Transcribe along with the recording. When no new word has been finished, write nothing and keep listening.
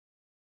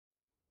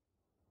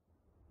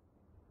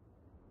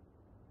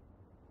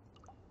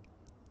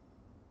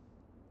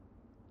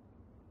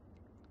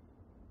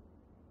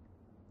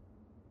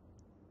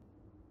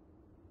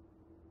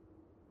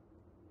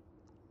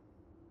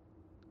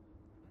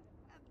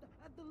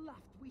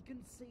left we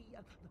can see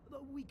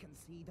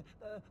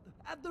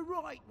at the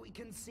right we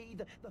can see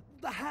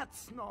the hat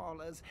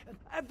snarlers.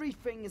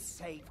 Everything is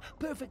safe,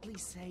 perfectly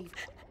safe.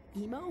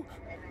 Emo?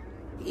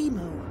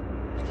 Emo.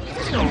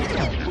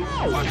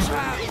 Watch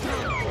out!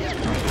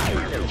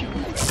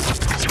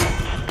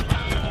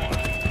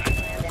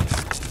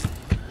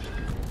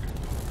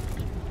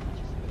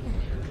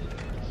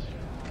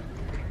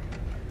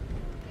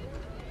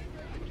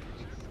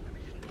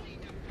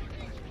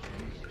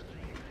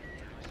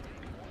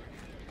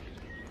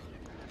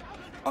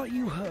 Are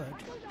you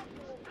hurt?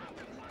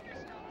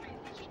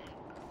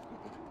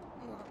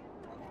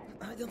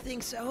 I don't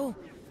think so.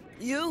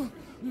 You?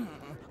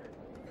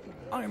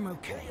 I'm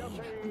okay.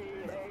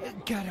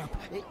 Get up.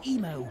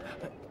 Emo,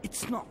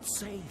 it's not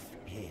safe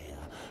here.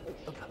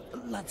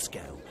 Let's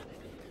go.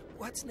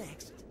 What's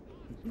next?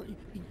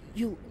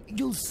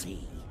 You'll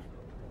see.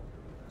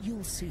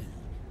 You'll see.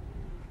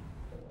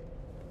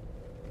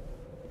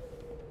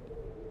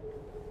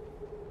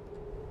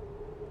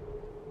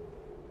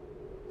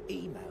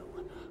 Emo,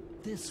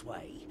 this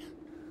way.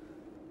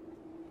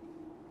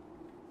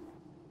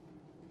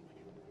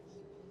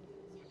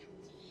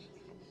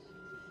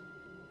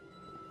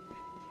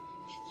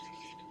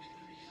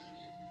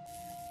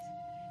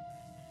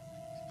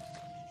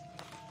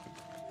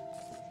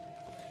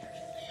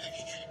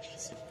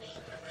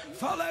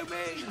 Follow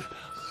me!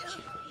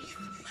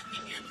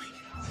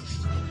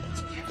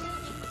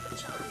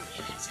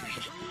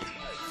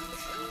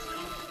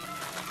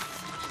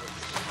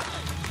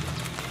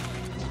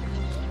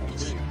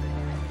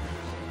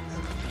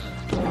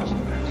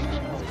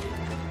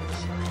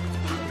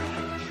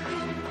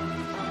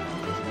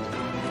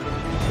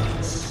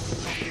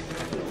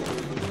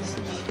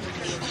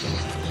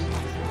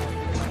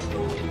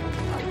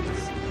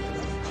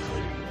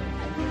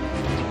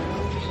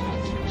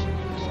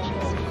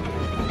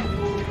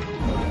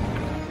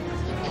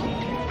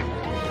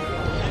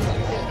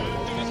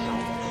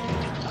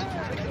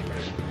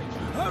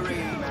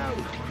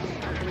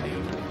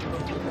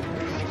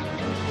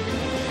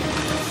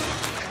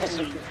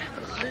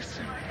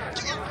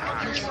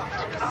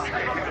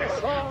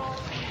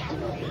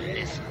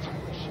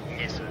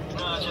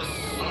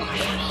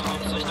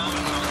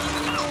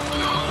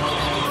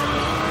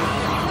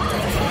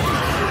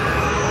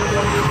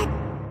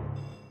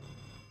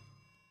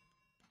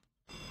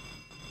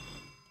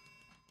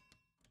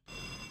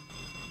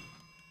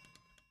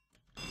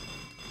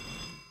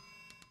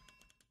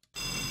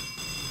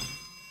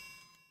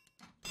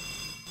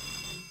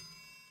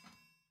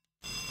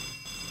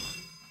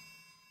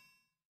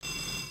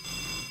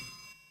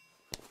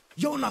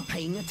 You're not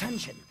paying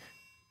attention.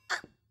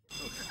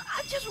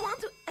 I just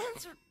want to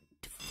answer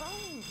the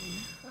phone.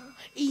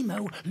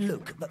 Emo,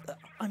 look,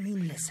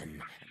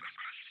 listen.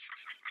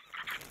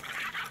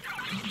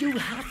 You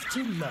have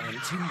to learn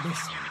to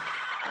listen.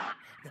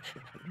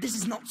 This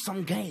is not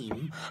some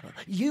game.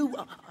 We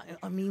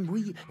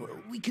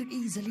could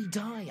easily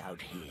die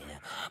out here.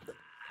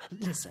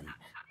 Listen.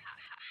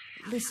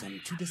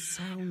 Listen to the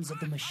sounds of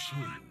the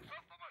machine.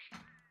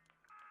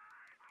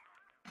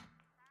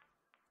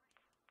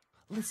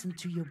 Listen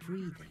to your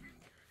breathing.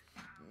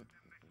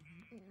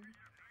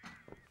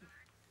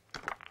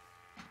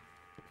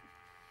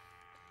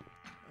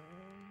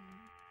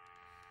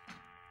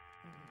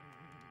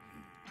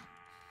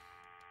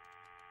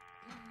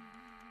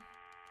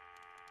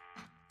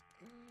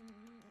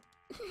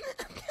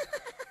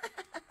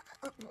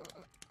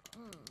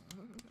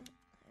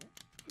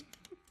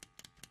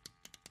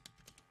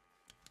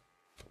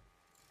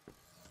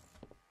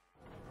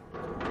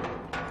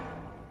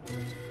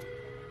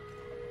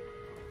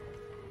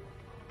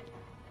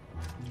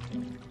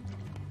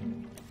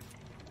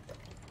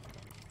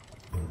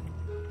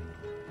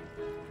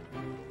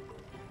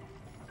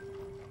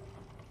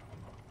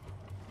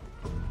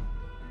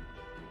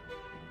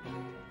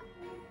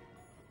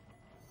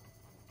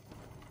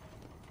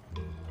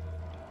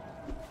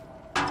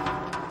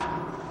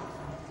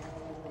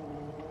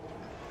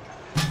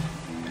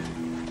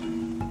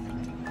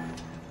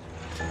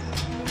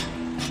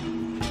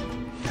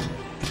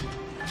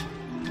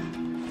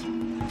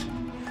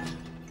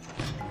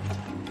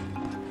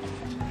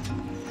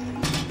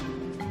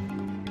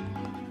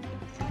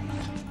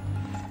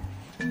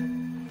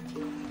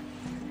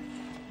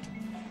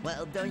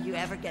 Well, don't you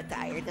ever get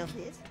tired of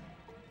this?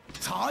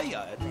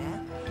 Tired?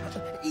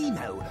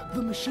 Emo,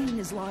 the machine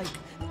is like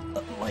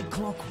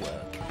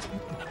clockwork.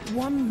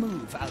 One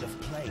move out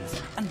of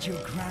place and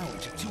you're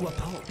ground to a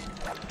pulp.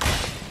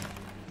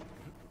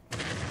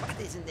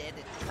 What isn't it?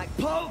 Like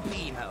pulp,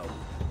 Emo.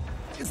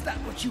 Is that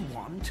what you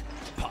want?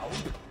 Pulp?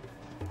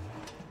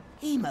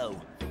 Emo,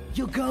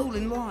 your goal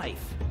in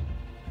life.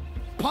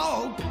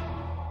 Pulp?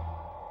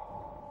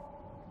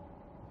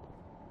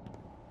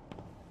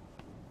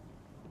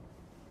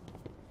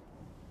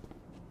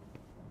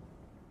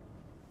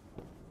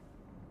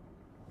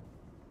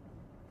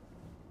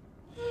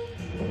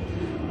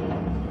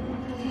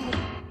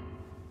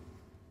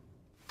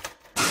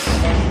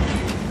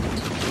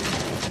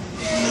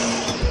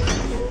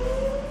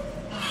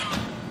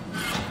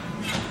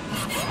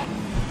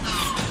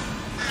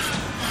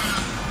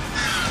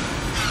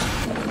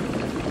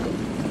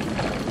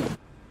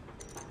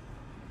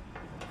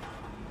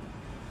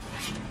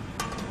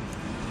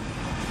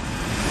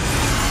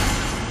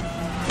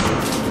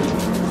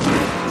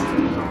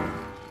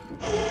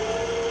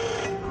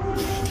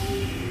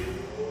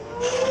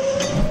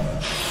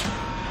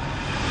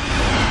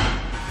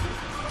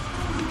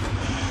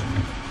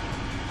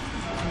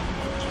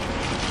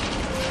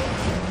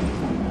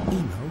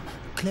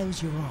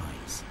 close your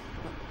eyes.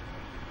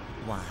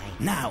 Why?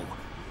 Now!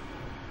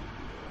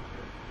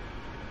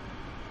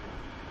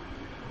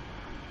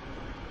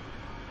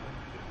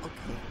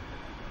 Okay.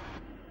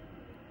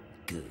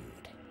 Good.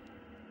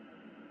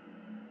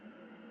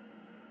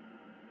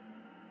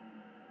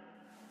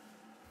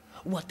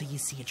 What do you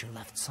see at your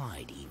left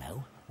side,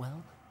 Emo?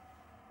 Well?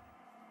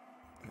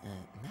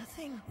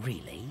 Nothing.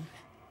 Really?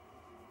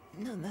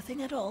 No,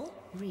 nothing at all.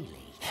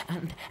 Really?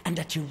 And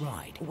at your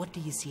right, what do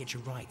you see at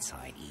your right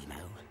side, Emo?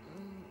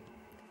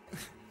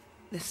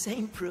 The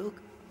same,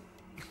 Brooke.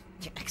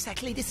 Yeah,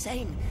 exactly the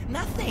same.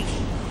 Nothing.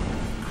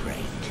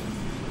 Great.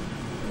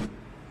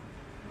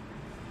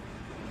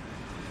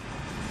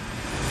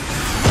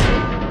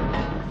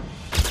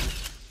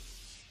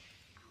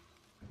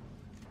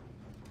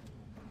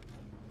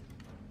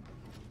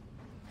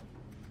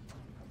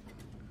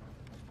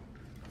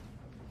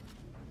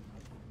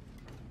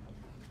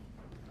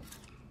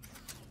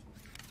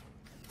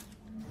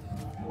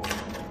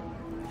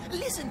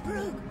 Listen,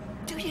 Brooke.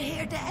 Do you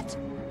hear that?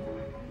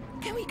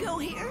 Can we go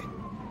here?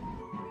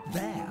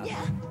 There?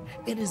 Yeah.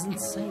 It isn't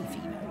safe,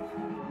 Emo.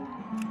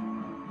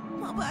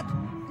 Well, but...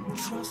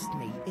 Trust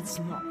me, it's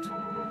not.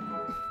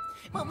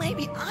 Well,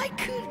 maybe I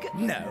could go...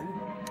 No.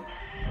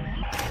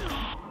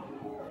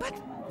 But...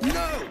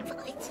 No!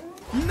 Right.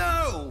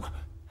 No!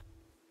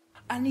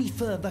 Any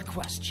further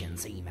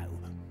questions, Emo?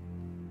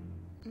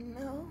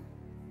 No.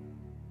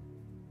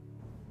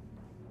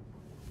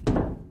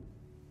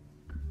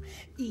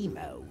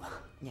 Emo.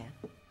 Yeah.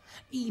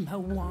 Emo,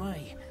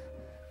 why?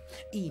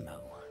 Emo,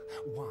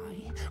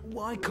 why?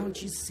 Why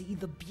can't you see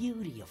the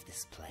beauty of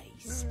this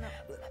place?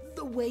 No.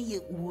 The way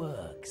it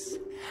works.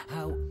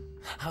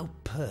 How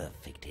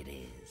perfect it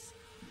is.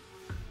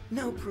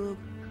 No, Brooke.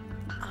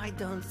 I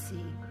don't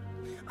see.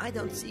 I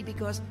don't see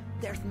because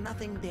there's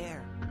nothing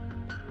there.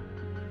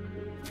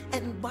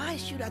 And why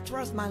should I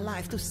trust my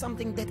life to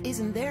something that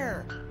isn't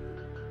there?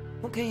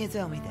 How can you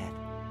tell me that?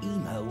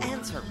 Emo.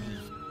 Answer me.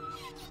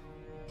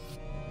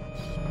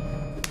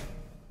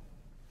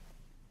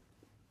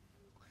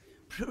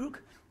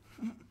 Brooke,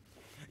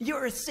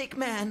 you're a sick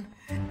man.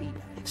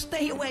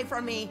 Stay away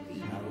from me.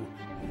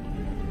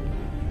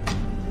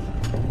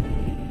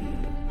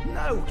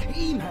 No,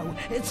 Emo,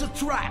 it's a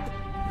trap.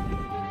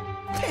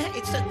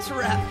 It's a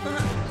trap.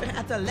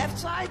 At the left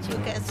side, you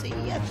can see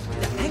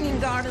the Hanging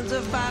Gardens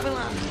of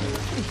Babylon.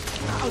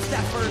 How's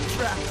that for a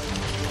trap?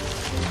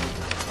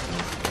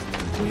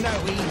 No,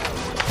 Emo.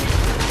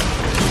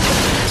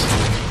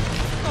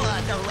 Oh,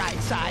 at the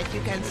right side,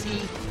 you can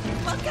see.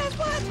 Well, guess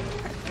what?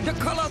 The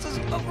Colossus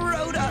of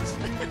Rhodos.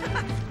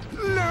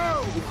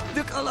 No!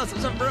 The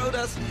Colossus of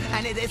Rhodos.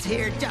 And it is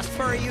here just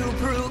for you,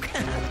 Brooke.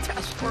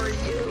 Just for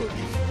you.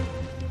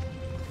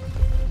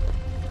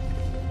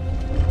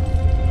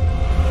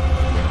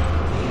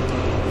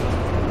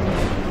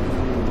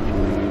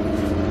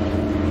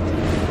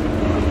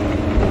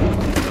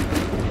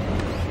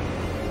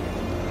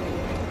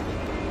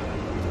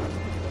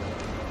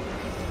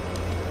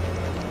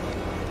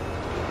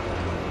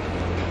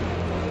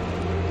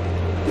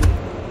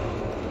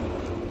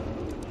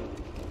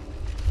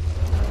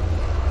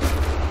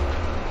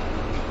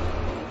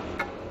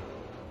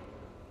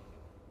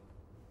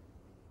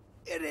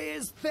 It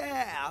is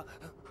there!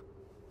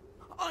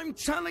 I'm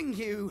telling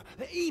you,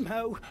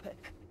 Emo,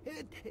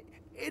 it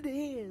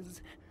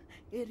is.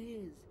 It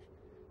is.